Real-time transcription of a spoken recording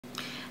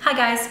Hi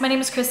guys, my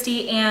name is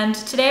Kristi, and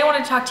today I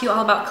want to talk to you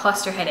all about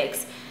cluster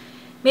headaches.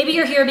 Maybe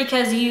you're here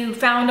because you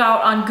found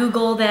out on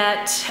Google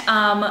that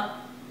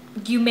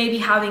you may be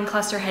having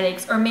cluster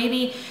headaches, or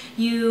maybe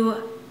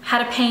you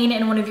had a pain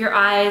in one of your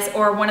eyes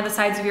or one of the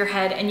sides of your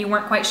head and you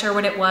weren't quite sure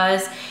what it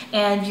was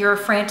and you're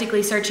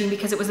frantically searching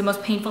because it was the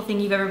most painful thing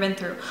you've ever been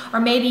through. Or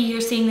maybe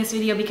you're seeing this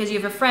video because you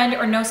have a friend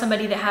or know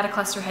somebody that had a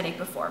cluster headache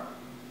before.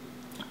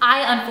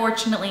 I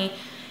unfortunately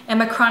am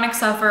a chronic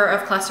sufferer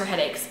of cluster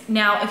headaches.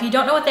 Now, if you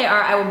don't know what they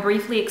are, I will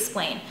briefly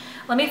explain.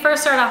 Let me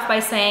first start off by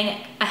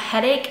saying a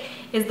headache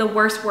is the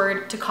worst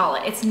word to call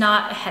it. It's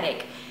not a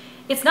headache.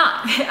 It's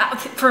not.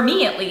 For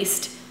me at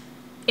least,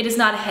 it is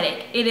not a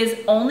headache. It is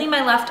only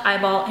my left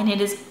eyeball, and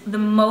it is the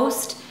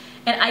most,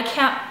 and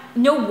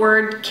no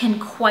word can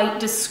quite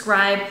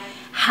describe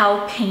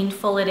how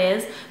painful it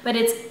is, but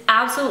it's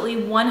absolutely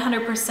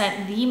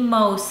 100% the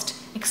most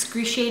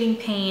excruciating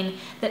pain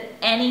that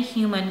any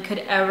human could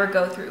ever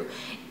go through.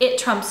 It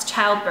trumps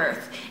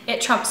childbirth. It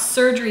trumps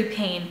surgery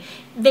pain.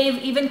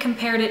 They've even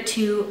compared it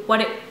to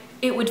what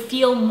it would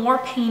feel more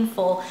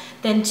painful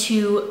than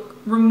to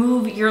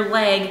remove your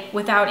leg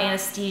without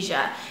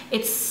anesthesia.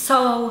 It's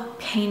so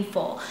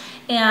painful.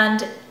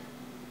 And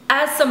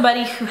as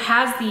somebody who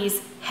has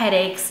these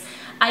headaches,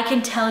 I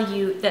can tell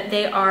you that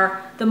they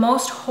are the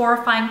most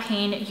horrifying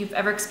pain you've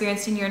ever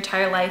experienced in your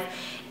entire life.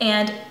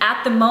 And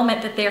at the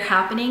moment that they're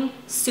happening,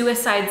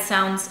 suicide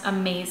sounds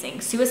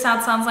amazing.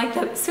 Suicide sounds like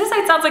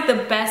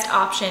the best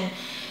option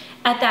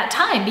at that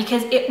time,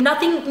 because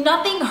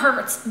nothing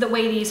hurts the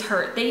way these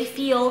hurt. They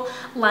feel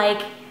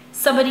like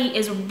somebody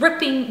is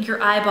ripping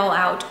your eyeball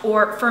out,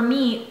 or for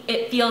me,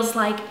 it feels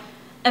like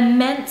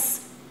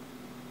immense,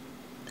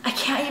 I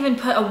can't even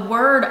put a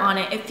word on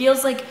it. It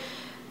feels like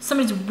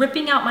somebody's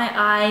ripping out my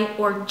eye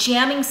or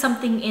jamming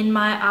something in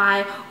my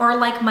eye, or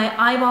like my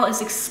eyeball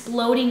is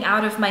exploding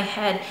out of my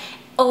head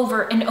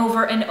over and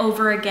over and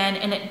over again,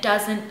 and it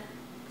doesn't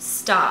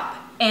stop.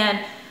 And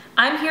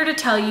I'm here to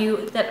tell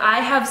you that I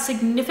have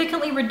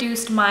significantly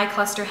reduced my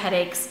cluster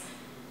headaches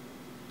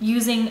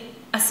using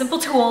a simple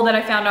tool that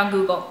I found on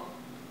Google.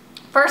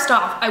 First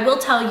off, I will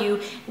tell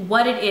you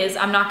what it is.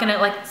 I'm not gonna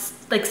like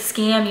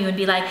scam you and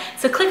be like,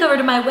 so click over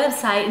to my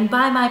website and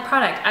buy my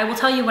product. I will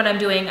tell you what I'm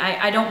doing.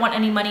 I don't want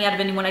any money out of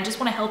anyone. I just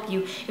want to help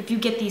you if you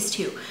get these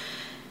two.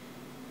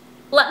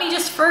 Let me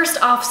just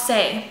first off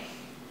say,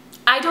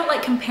 I don't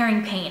like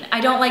comparing pain. I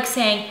don't like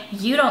saying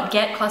you don't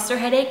get cluster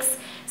headaches,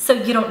 so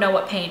you don't know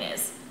what pain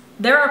is.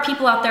 There are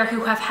people out there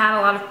who have had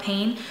a lot of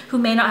pain who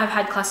may not have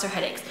had cluster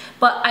headaches,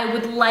 but I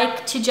would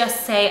like to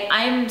just say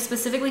I'm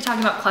specifically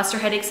talking about cluster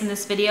headaches in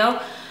this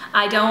video.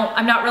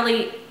 I'm not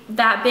really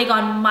that big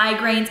on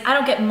migraines. I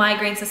don't get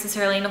migraines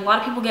necessarily, and a lot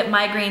of people get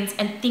migraines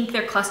and think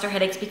they're cluster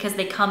headaches because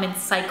they come in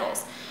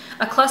cycles.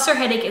 A cluster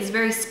headache is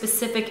very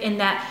specific in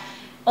that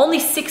only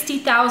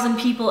 60,000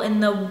 people in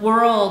the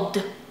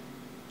world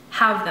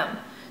have them.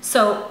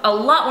 So a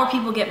lot more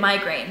people get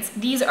migraines.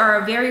 These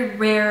are a very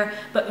rare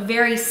but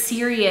very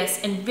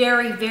serious and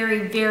very,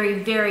 very,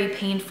 very, very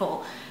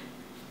painful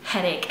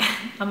headache.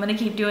 I'm gonna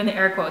keep doing the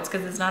air quotes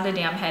because it's not a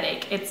damn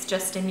headache. It's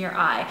just in your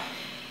eye.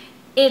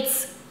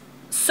 It's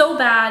so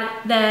bad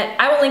that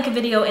I will link a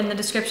video in the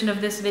description of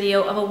this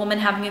video of a woman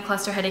having a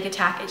cluster headache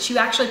attack. She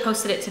actually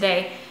posted it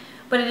today,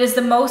 but it is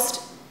the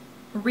most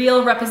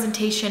real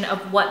representation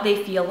of what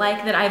they feel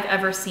like that I've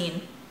ever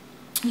seen.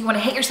 You want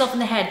to hit yourself in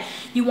the head.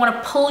 You want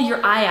to pull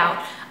your eye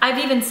out. I've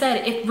even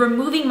said if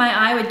removing my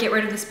eye would get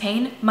rid of this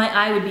pain, my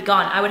eye would be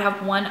gone. I would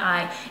have one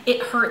eye.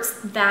 It hurts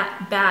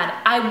that bad.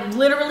 I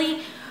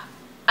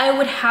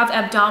would have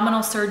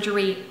abdominal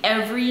surgery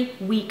every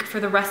week for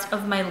the rest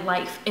of my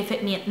life if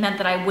it meant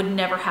that I would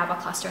never have a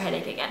cluster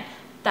headache again.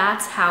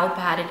 That's how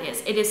bad it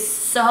is. It is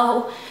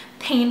so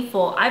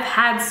painful. I've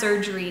had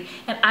surgery,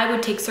 and I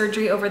would take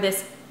surgery over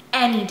this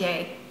any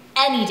day,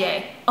 any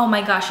day. Oh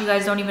my gosh, you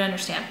guys don't even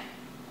understand.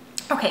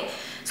 Okay,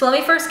 so let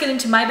me first get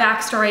into my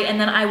backstory,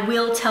 and then I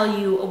will tell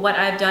you what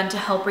I've done to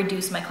help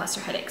reduce my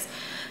cluster headaches.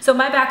 So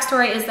my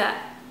backstory is that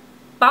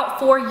about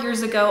 4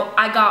 years ago,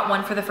 I got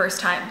one for the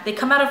first time. They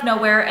come out of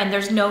nowhere and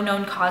there's no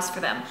known cause for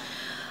them.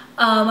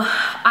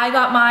 I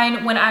got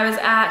mine when I was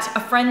at a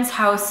friend's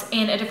house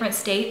in a different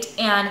state,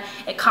 and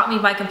it caught me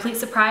by complete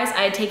surprise.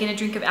 I had taken a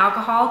drink of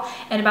alcohol,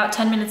 and about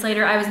 10 minutes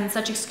later, I was in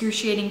such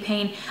excruciating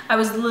pain. I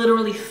was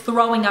literally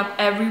throwing up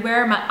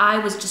everywhere. My eye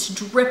was just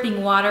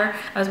dripping water.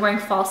 I was wearing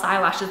false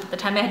eyelashes at the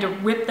time. I had to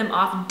rip them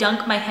off,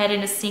 dunk my head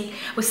in a sink.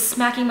 I was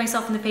smacking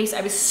myself in the face. I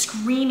was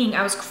screaming.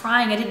 I was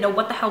crying. I didn't know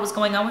what the hell was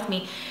going on with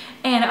me.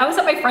 And I was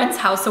at my friend's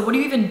house, so what do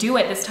you even do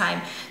at this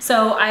time?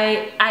 So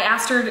I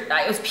asked her,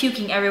 I was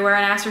puking everywhere,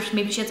 and I asked her if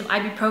maybe she had some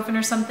ibuprofen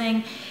or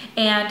something,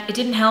 and it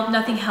didn't help,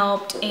 nothing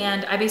helped,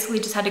 and I basically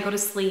just had to go to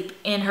sleep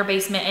in her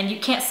basement, and you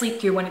can't sleep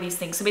through one of these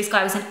things. So basically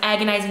I was in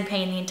agonizing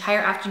pain the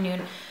entire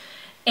afternoon,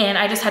 and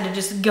I just had to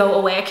just go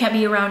away. I can't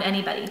be around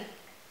anybody.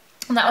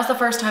 And that was the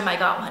first time I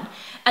got one.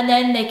 And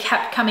then they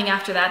kept coming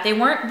after that. They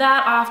weren't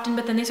that often,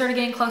 but then they started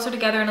getting closer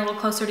together and a little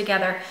closer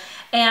together.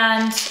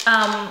 And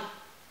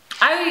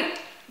I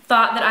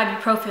thought that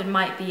ibuprofen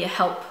might be a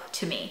help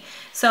to me.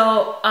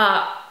 So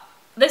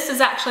this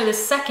is actually the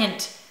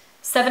second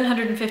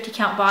 750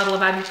 count bottle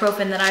of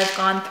ibuprofen that I've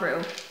gone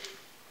through.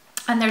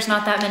 And there's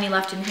not that many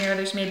left in here.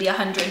 There's maybe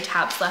 100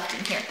 tabs left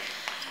in here.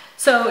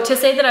 So to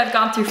say that I've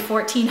gone through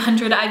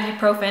 1,400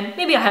 ibuprofen,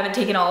 maybe I haven't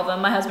taken all of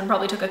them. My husband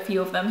probably took a few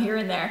of them here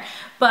and there.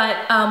 But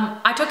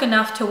I took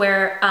enough to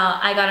where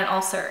I got an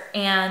ulcer,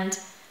 and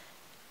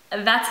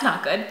that's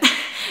not good.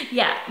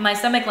 Yeah, my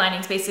stomach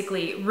lining's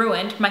basically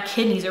ruined. My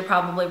kidneys are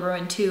probably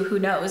ruined too, who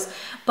knows.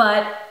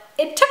 But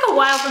it took a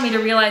while for me to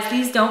realize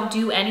these don't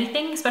do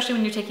anything, especially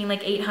when you're taking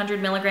like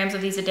 800 milligrams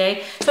of these a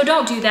day. So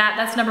don't do that.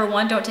 That's number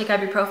one. Don't take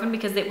ibuprofen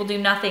because it will do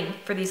nothing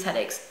for these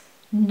headaches.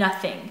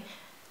 Nothing.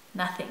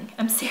 Nothing.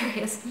 I'm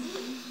serious.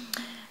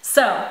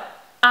 So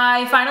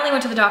I finally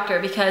went to the doctor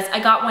because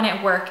I got one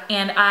at work,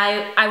 and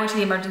I went to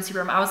the emergency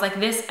room. I was like,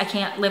 I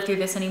can't live through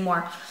this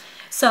anymore.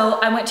 So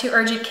I went to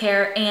urgent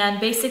care, and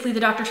basically the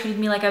doctor treated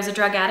me like I was a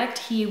drug addict.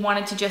 He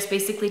wanted to just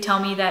basically tell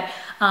me that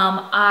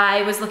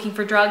I was looking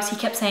for drugs. He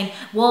kept saying,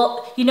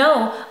 well, you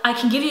know, I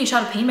can give you a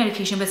shot of pain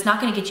medication, but it's not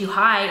gonna get you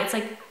high. It's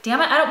like,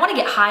 damn it, I don't wanna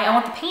get high. I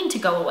want the pain to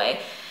go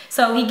away.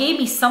 So he gave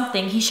me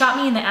something. He shot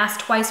me in the ass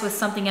twice with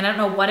something, and I don't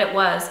know what it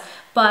was,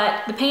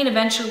 but the pain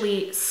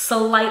eventually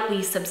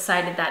slightly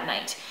subsided that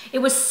night. It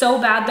was so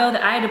bad though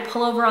that I had to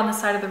pull over on the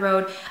side of the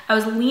road. I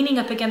was leaning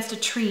up against a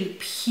tree,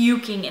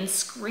 puking and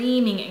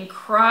screaming and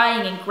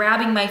crying and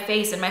grabbing my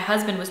face, and my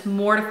husband was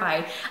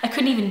mortified. I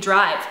couldn't even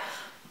drive,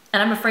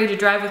 and I'm afraid to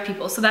drive with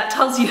people, so that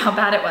tells you how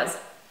bad it was.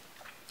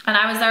 And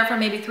I was there for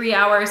maybe 3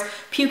 hours,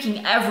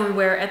 puking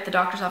everywhere at the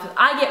doctor's office.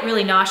 I get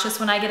really nauseous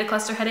when I get a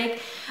cluster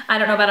headache. I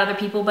don't know about other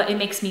people, but it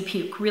makes me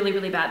puke really,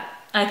 really bad.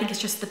 I think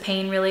it's just the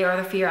pain really, or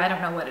the fear. I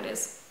don't know what it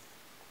is.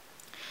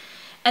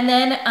 And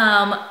then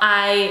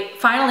I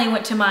finally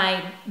went to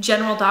my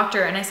general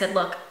doctor, and I said,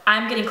 look,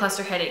 I'm getting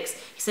cluster headaches.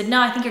 He said,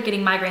 no, I think you're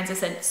getting migraines. I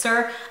said,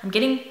 sir, I'm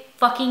getting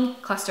fucking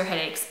cluster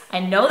headaches.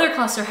 I know they're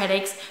cluster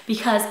headaches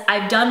because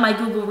I've done my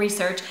Google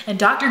research, and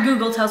Dr.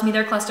 Google tells me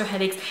they're cluster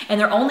headaches, and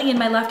they're only in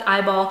my left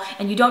eyeball,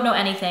 and you don't know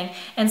anything.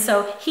 And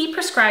so he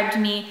prescribed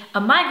me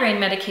a migraine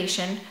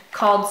medication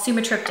called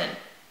sumatriptan.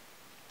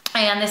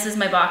 And this is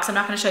my box. I'm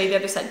not going to show you the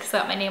other side because it's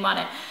got my name on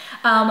it.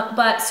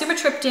 But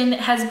sumatriptan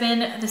has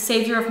been the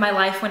savior of my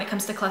life when it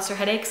comes to cluster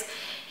headaches.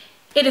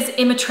 It is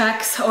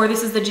Imitrex, or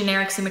this is the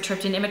generic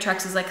sumatriptan.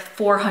 Imitrex is like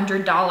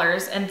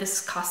 $400, and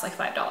this costs like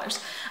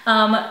 $5.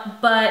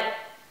 But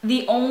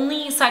the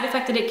only side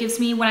effect that it gives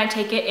me when I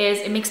take it is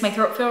it makes my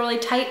throat feel really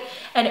tight,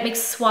 and it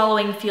makes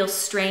swallowing feel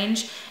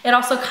strange. It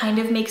also kind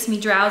of makes me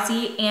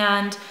drowsy,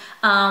 and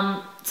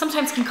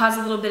sometimes can cause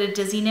a little bit of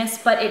dizziness,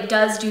 but it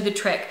does do the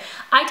trick.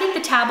 I take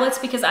the tablets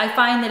because I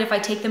find that if I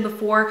take them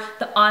before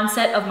the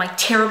onset of my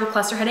terrible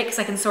cluster headache, because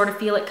I can sort of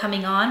feel it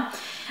coming on,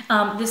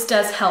 this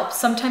does help.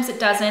 Sometimes it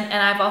doesn't,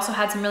 and I've also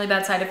had some really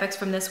bad side effects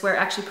from this where it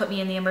actually put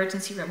me in the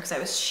emergency room because I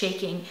was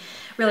shaking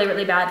really,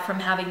 really bad from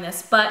having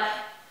this. But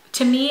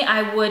to me,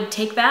 I would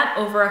take that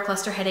over a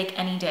cluster headache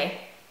any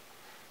day.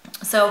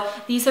 So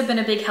these have been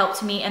a big help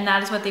to me, and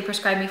that is what they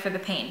prescribed me for the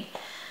pain.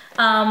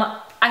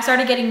 I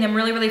started getting them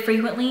really, really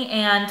frequently,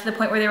 and to the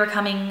point where they were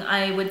coming,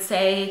 I would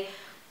say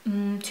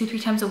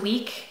 2-3 times a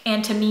week.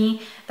 And to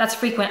me, that's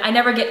frequent. I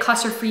never get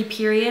cluster-free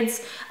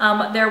periods.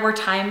 There were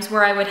times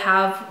where I would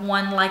have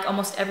one like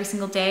almost every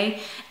single day,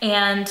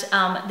 and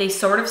they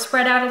sort of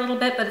spread out a little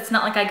bit, but it's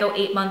not like I go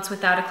 8 months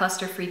without a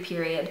cluster-free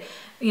period.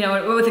 You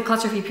know, with a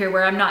cluster-free period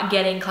where I'm not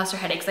getting cluster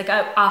headaches. Like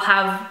I'll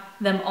have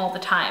them all the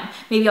time.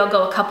 Maybe I'll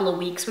go a couple of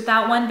weeks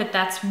without one, but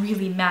that's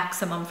really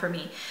maximum for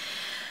me.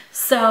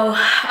 So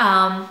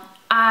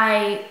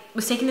I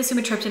was taking the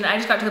sumatriptan, and I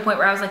just got to the point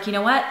where I was like, you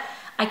know what?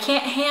 I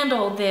can't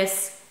handle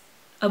this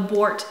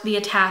abort the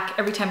attack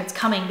every time it's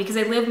coming, because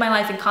I live my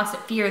life in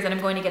constant fear that I'm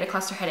going to get a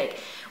cluster headache.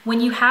 When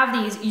you have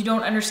these, you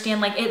don't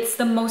understand, like it's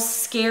the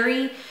most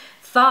scary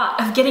thought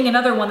of getting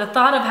another one. The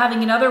thought of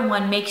having another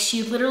one makes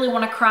you literally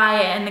want to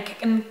cry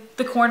in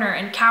the corner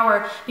and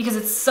cower because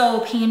it's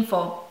so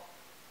painful.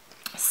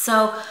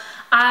 So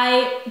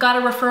I got a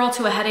referral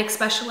to a headache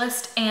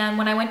specialist, and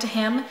when I went to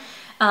him,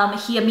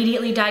 he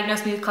immediately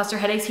diagnosed me with cluster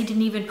headaches. He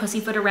didn't even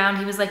pussyfoot around.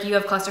 He was like, you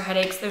have cluster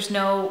headaches. There's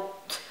no,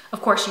 of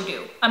course you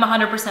do. I'm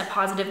 100%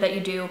 positive that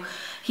you do.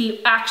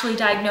 He actually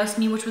diagnosed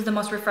me, which was the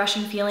most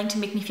refreshing feeling, to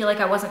make me feel like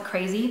I wasn't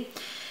crazy.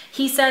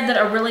 He said that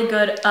a really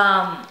good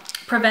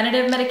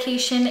preventative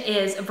medication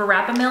is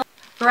verapamil.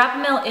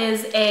 Verapamil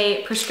is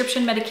a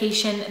prescription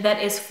medication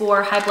that is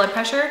for high blood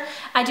pressure.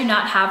 I do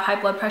not have high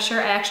blood pressure.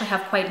 I actually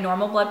have quite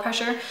normal blood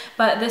pressure,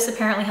 but this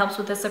apparently helps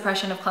with the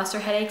suppression of cluster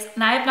headaches,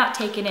 and I have not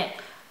taken it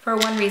for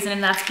one reason,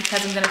 and that's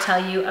because I'm going to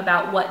tell you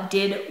about what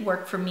did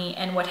work for me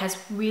and what has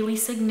really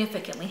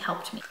significantly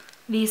helped me.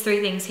 These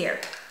 3 things here.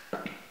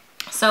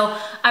 So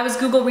I was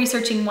Google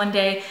researching one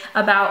day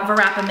about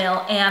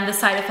verapamil and the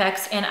side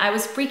effects, and I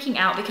was freaking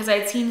out because I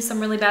had seen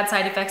some really bad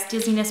side effects,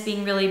 dizziness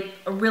being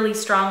a really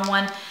strong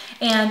one,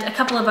 and a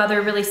couple of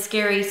other really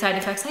scary side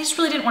effects. I just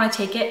really didn't want to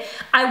take it.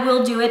 I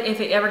will do it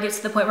if it ever gets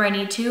to the point where I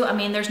need to. I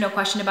mean, there's no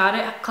question about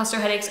it. Cluster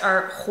headaches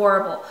are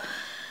horrible.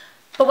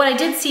 But what I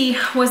did see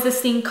was this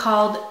thing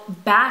called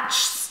Batch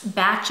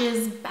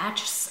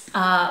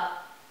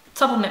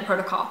supplement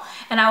protocol.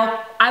 And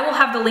I will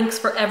have the links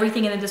for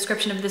everything in the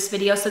description of this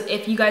video. So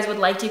if you guys would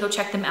like to go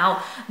check them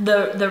out,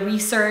 the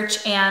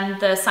research and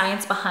the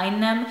science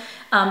behind them,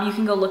 you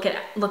can go look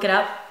it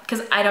up,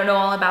 because I don't know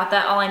all about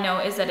that. All I know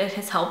is that it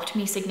has helped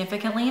me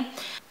significantly.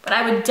 But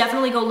I would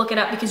definitely go look it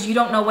up, because you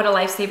don't know what a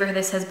lifesaver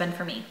this has been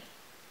for me.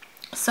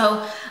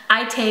 So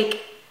I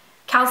take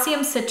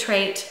calcium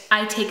citrate.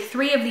 I take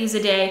 3 of these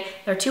a day.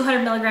 They're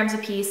 200 milligrams a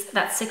piece.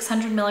 That's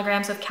 600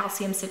 milligrams of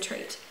calcium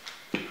citrate.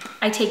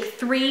 I take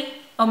 3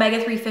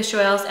 omega-3 fish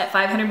oils at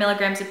 500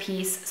 milligrams a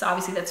piece. So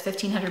obviously that's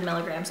 1500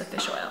 milligrams of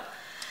fish oil.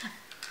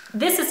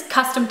 This is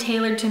custom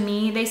tailored to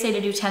me. They say to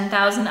do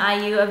 10,000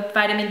 IU of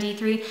vitamin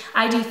D3.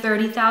 I do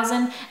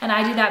 30,000, and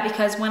I do that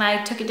because when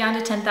I took it down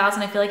to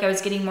 10,000, I feel like I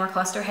was getting more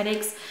cluster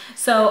headaches.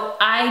 So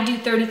I do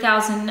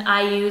 30,000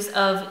 IUs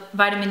of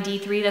vitamin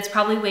D3. That's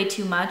probably way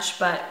too much,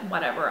 but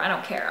whatever, I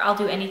don't care. I'll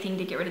do anything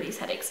to get rid of these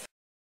headaches.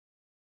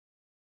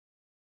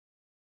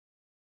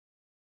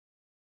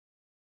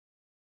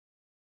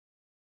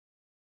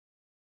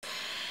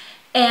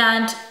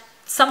 And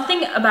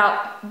something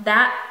about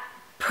that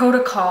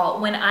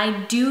protocol, when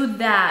I do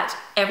that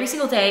every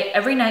single day,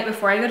 every night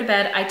before I go to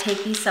bed, I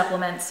take these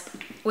supplements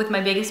with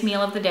my biggest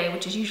meal of the day,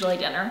 which is usually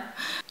dinner.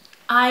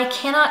 I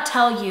cannot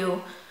tell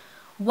you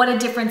what a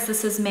difference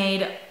this has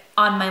made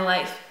on my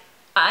life.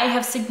 I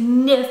have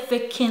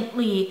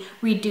significantly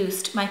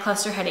reduced my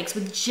cluster headaches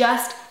with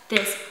just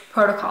this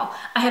protocol.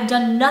 I have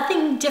done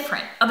nothing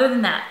different other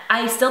than that.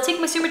 I still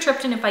take my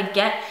sumatriptan if I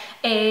get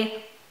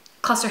a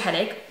cluster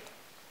headache.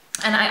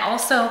 And I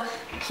also,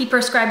 he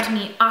prescribed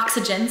me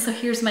oxygen. So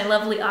here's my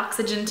lovely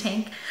oxygen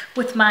tank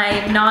with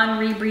my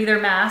non-rebreather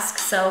mask.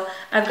 So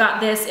I've got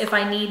this if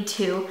I need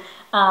to.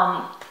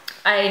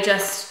 I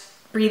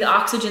just breathe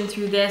oxygen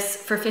through this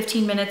for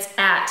 15 minutes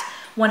at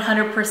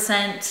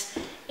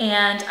 100%.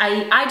 And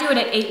I do it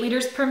at 8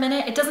 liters per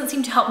minute. It doesn't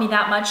seem to help me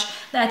that much.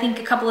 I think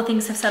a couple of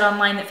things have said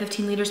online that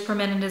 15 liters per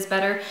minute is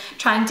better.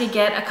 Trying to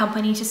get a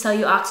company to sell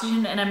you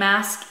oxygen and a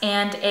mask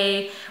and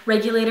a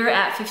regulator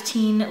at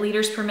 15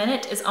 liters per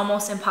minute is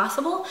almost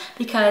impossible,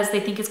 because they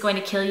think it's going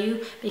to kill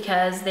you,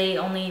 because they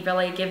only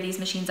really give these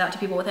machines out to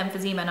people with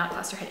emphysema, not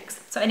cluster headaches.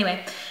 So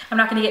anyway, I'm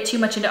not gonna get too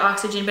much into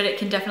oxygen, but it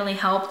can definitely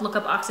help. Look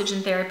up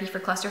oxygen therapy for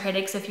cluster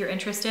headaches if you're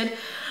interested.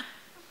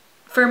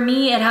 For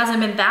me, it hasn't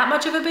been that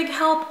much of a big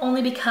help,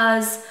 only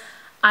because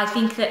I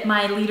think that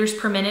my liters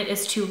per minute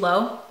is too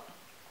low,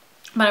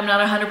 but I'm not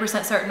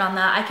 100% certain on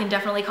that. I can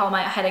definitely call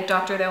my headache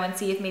doctor though and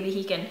see if maybe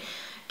he can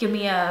give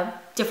me a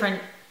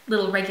different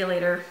little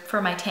regulator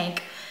for my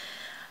tank.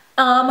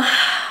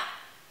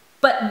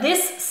 But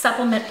this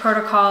supplement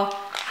protocol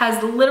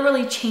has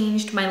literally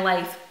changed my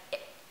life.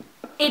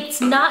 It's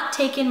not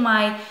taken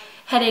my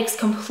headaches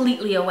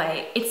completely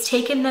away. It's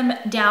taken them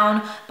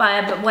down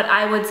by what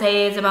I would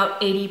say is about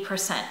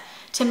 80%.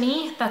 To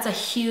me, that's a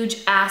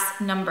huge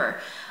ass number.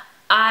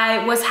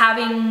 I was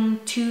having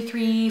 2,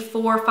 3,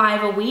 4,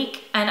 5 a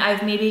week, and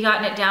I've maybe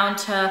gotten it down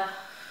to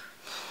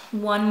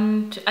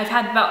 1. I've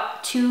had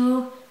about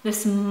 2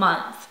 this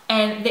month,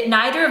 and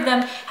neither of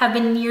them have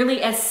been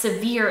nearly as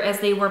severe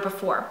as they were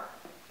before.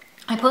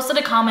 I posted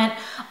a comment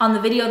on the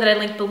video that I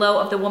linked below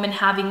of the woman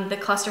having the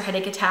cluster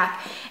headache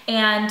attack,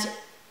 and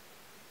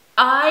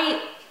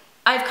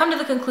I've come to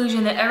the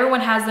conclusion that everyone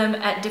has them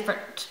at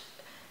different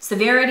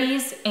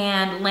severities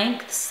and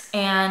lengths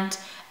and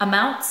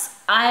amounts.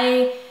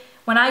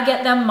 When I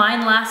get them,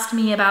 mine last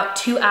me about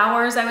 2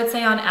 hours, I would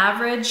say on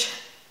average,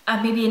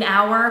 maybe an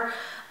hour.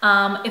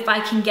 If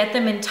I can get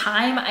them in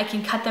time, I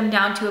can cut them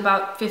down to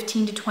about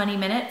 15 to 20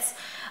 minutes.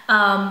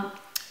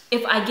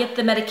 If I get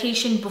the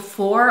medication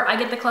before I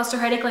get the cluster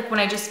headache, like when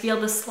I just feel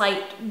the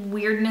slight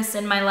weirdness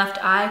in my left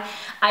eye,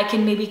 I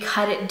can maybe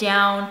cut it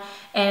down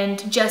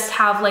and just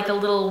have like a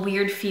little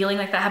weird feeling.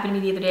 Like that happened to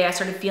me the other day. I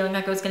started feeling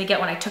like I was gonna get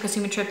one. I took a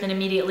sumatriptan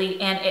immediately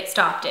and it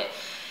stopped it.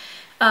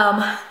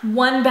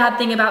 One bad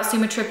thing about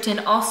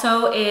sumatriptan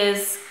also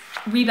is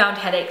rebound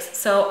headaches.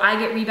 So I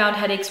get rebound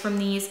headaches from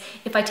these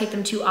if I take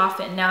them too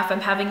often. Now, if I'm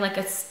having like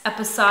a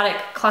episodic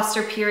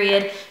cluster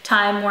period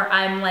time where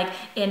I'm like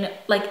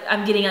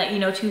I'm getting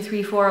like, 2,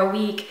 3, 4 a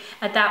week,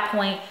 at that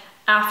point,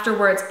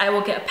 afterwards, I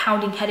will get a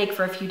pounding headache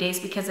for a few days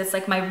because it's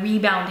like my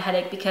rebound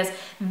headache, because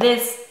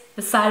the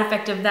side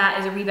effect of that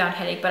is a rebound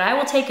headache. But I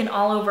will take an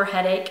all over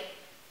headache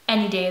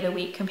any day of the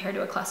week compared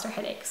to a cluster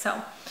headache.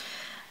 So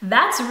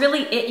that's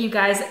really it, you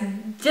guys.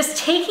 Just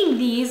taking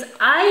these,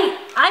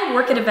 I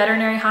work at a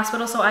veterinary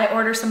hospital, so I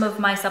order some of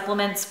my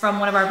supplements from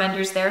one of our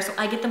vendors there, so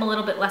I get them a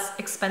little bit less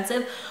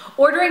expensive.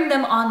 Ordering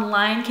them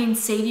online can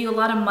save you a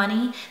lot of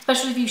money,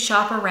 especially if you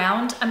shop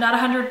around. I'm not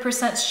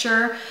 100%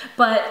 sure,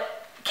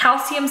 but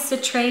calcium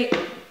citrate,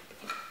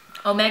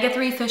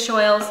 omega-3 fish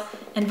oils,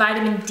 and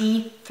vitamin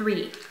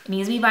D3. It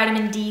needs to be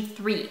vitamin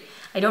D3.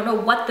 I don't know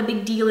what the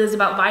big deal is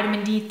about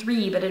vitamin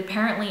D3, but it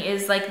apparently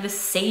is like the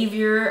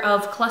savior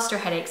of cluster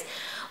headaches.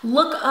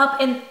 Look up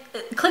and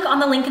click on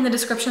the link in the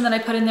description that I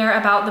put in there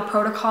about the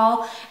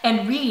protocol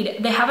and read.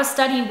 They have a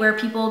study where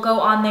people go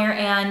on there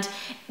and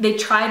they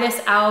try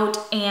this out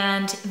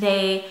and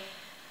they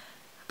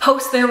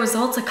post their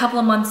results a couple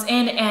of months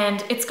in,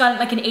 and it's got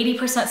like an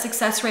 80%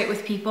 success rate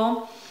with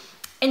people.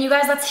 And you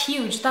guys, that's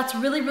huge. That's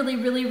really, really,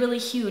 really, really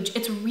huge.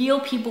 It's real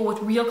people with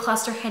real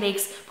cluster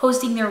headaches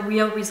posting their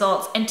real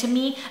results. And to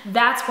me,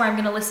 that's where I'm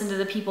gonna listen to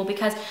the people,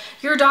 because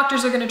your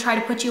doctors are gonna try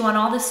to put you on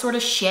all this sort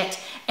of shit,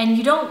 and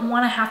you don't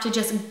wanna have to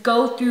just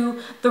go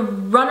through the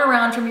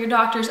runaround from your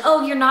doctors.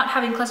 Oh, you're not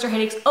having cluster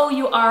headaches. Oh,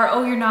 you are.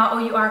 Oh, you're not. Oh,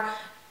 you are.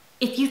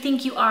 If you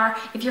think you are,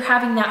 if you're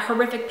having that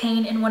horrific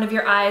pain in one of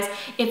your eyes,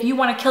 if you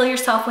want to kill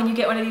yourself when you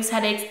get one of these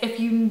headaches, if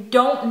you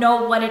don't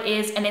know what it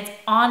is and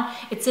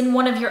it's in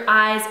one of your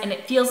eyes and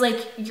it feels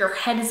like your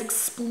head is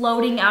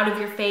exploding out of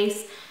your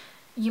face,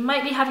 you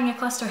might be having a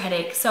cluster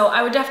headache. So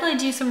I would definitely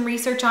do some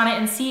research on it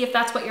and see if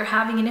that's what you're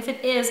having. And if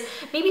it is,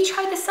 maybe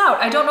try this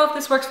out. I don't know if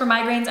this works for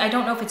migraines. I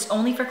don't know if it's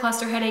only for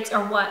cluster headaches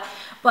or what.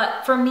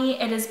 But for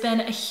me, it has been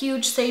a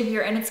huge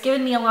savior, and it's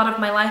given me a lot of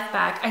my life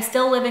back. I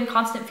still live in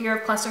constant fear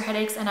of cluster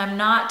headaches, and I'm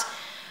not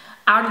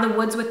out of the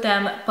woods with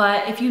them.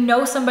 But if you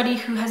know somebody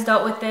who has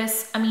dealt with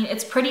this, I mean,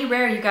 it's pretty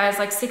rare, you guys,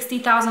 like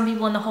 60,000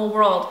 people in the whole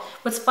world.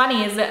 What's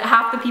funny is that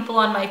half the people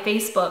on my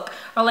Facebook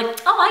are like,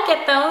 oh, I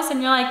get those.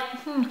 And you're like,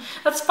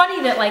 that's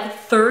funny that like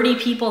 30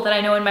 people that I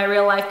know in my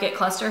real life get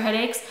cluster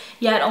headaches,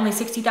 yet only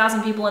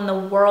 60,000 people in the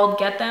world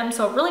get them.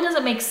 So it really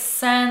doesn't make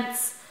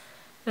sense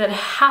that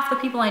half the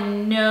people I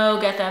know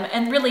get them.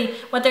 And really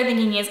what they're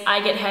thinking is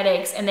I get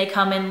headaches and they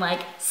come in like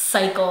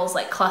cycles,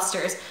 like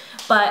clusters.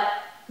 But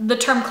the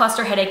term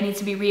cluster headache needs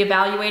to be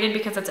reevaluated,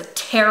 because that's a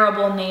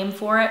terrible name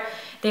for it.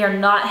 They are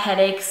not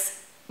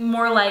headaches,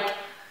 more like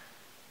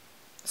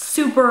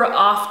super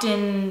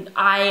often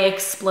eye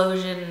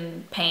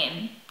explosion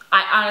pain.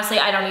 Honestly,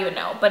 I don't even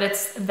know, but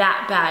it's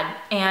that bad.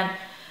 And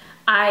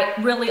I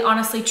really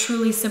honestly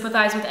truly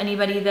sympathize with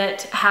anybody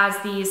that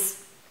has these.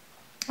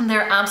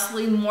 They're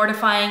absolutely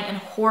mortifying and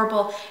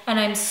horrible, and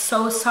I'm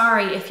so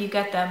sorry if you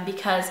get them,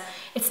 because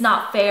it's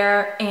not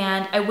fair,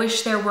 and I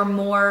wish there were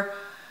more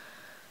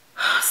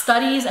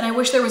studies, and I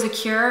wish there was a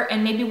cure,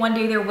 and maybe one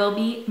day there will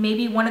be.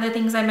 Maybe one of the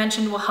things I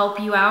mentioned will help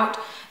you out,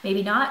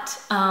 maybe not.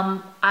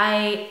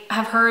 I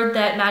have heard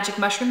that magic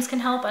mushrooms can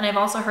help, and I've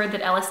also heard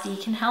that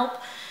LSD can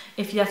help.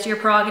 If that's your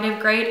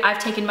prerogative, great. I've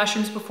taken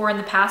mushrooms before in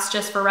the past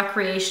just for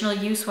recreational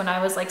use. When I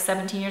was like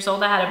 17 years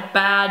old, I had a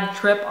bad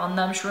trip on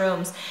them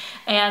shrooms.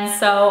 And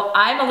so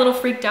I'm a little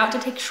freaked out to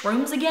take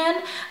shrooms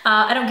again.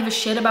 I don't give a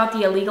shit about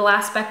the illegal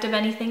aspect of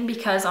anything,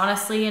 because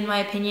honestly, in my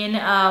opinion,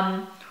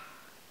 I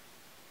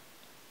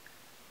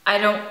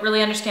don't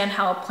really understand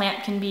how a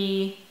plant can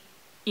be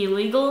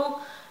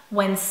illegal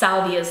when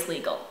salvia is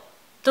legal.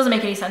 It doesn't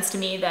make any sense to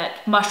me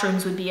that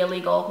mushrooms would be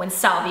illegal when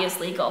salvia is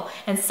legal.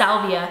 And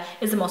salvia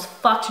is the most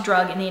fucked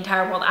drug in the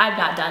entire world. I've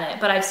not done it,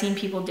 but I've seen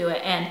people do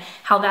it, and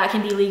how that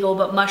can be legal,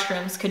 but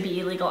mushrooms could be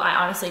illegal. I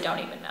honestly don't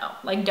even know.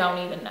 Like, don't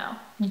even know.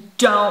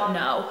 Don't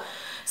know.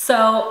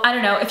 So I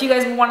don't know if you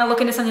guys want to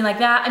look into something like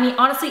that. I mean,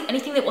 honestly,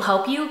 anything that will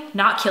help you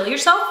not kill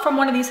yourself from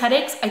one of these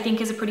headaches, I think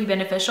is pretty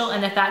beneficial.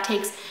 And if that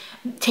takes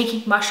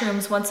taking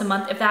mushrooms once a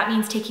month, if that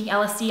means taking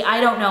LSD,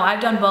 I don't know.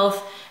 I've done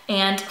both,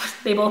 and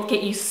they both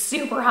get you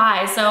super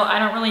high. So I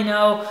don't really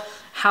know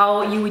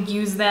how you would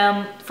use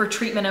them for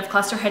treatment of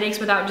cluster headaches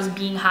without just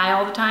being high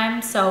all the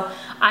time. So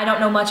I don't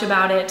know much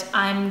about it.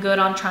 I'm good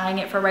on trying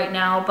it for right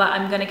now, but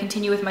I'm gonna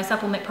continue with my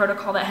supplement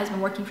protocol that has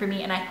been working for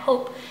me, and I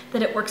hope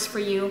that it works for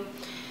you.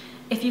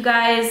 If you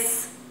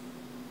guys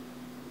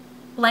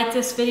like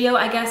this video,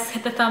 I guess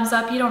hit the thumbs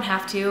up. You don't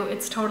have to.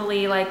 It's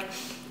totally like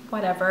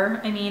whatever.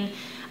 I mean,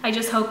 I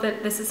just hope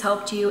that this has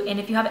helped you. And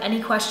if you have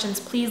any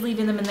questions, please leave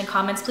them in the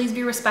comments. Please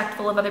be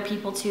respectful of other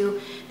people too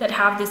that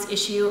have this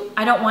issue.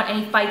 I don't want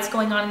any fights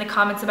going on in the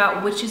comments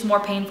about which is more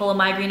painful, a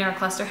migraine or a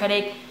cluster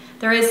headache.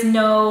 There is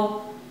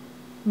no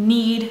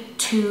need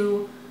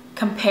to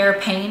compare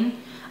pain.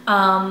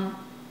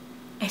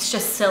 It's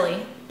just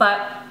silly.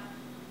 But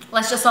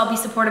let's just all be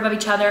supportive of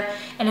each other.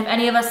 And if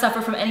any of us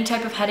suffer from any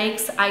type of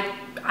headaches,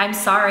 I'm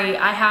sorry.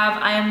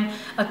 I am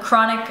a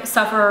chronic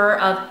sufferer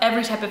of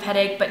every type of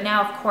headache, but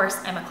now, of course,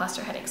 I'm a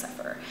cluster headache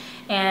sufferer.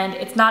 And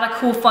it's not a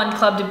cool, fun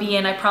club to be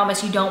in. I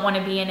promise you don't want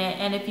to be in it.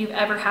 And if you've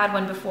ever had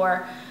one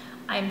before,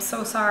 I'm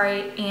so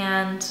sorry.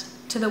 And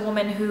to the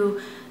woman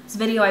whose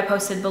video I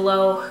posted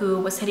below who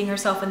was hitting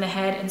herself in the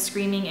head and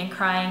screaming and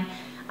crying,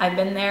 I've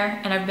been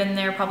there, and I've been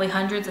there probably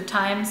hundreds of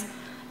times.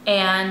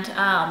 And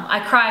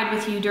I cried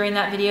with you during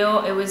that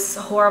video. It was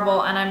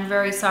horrible, and I'm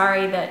very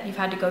sorry that you've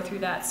had to go through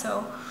that.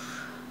 So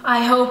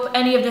I hope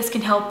any of this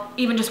can help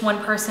even just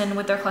one person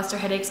with their cluster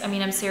headaches. I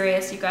mean, I'm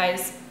serious, you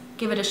guys.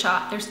 Give it a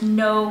shot. There's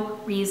no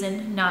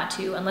reason not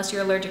to, unless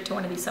you're allergic to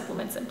one of these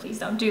supplements, and please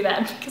don't do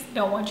that, because I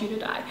don't want you to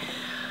die.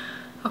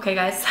 Okay,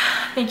 guys,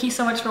 thank you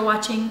so much for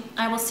watching.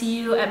 I will see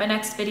you at my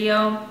next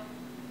video,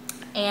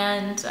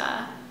 and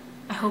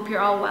I hope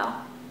you're all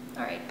well.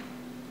 All right.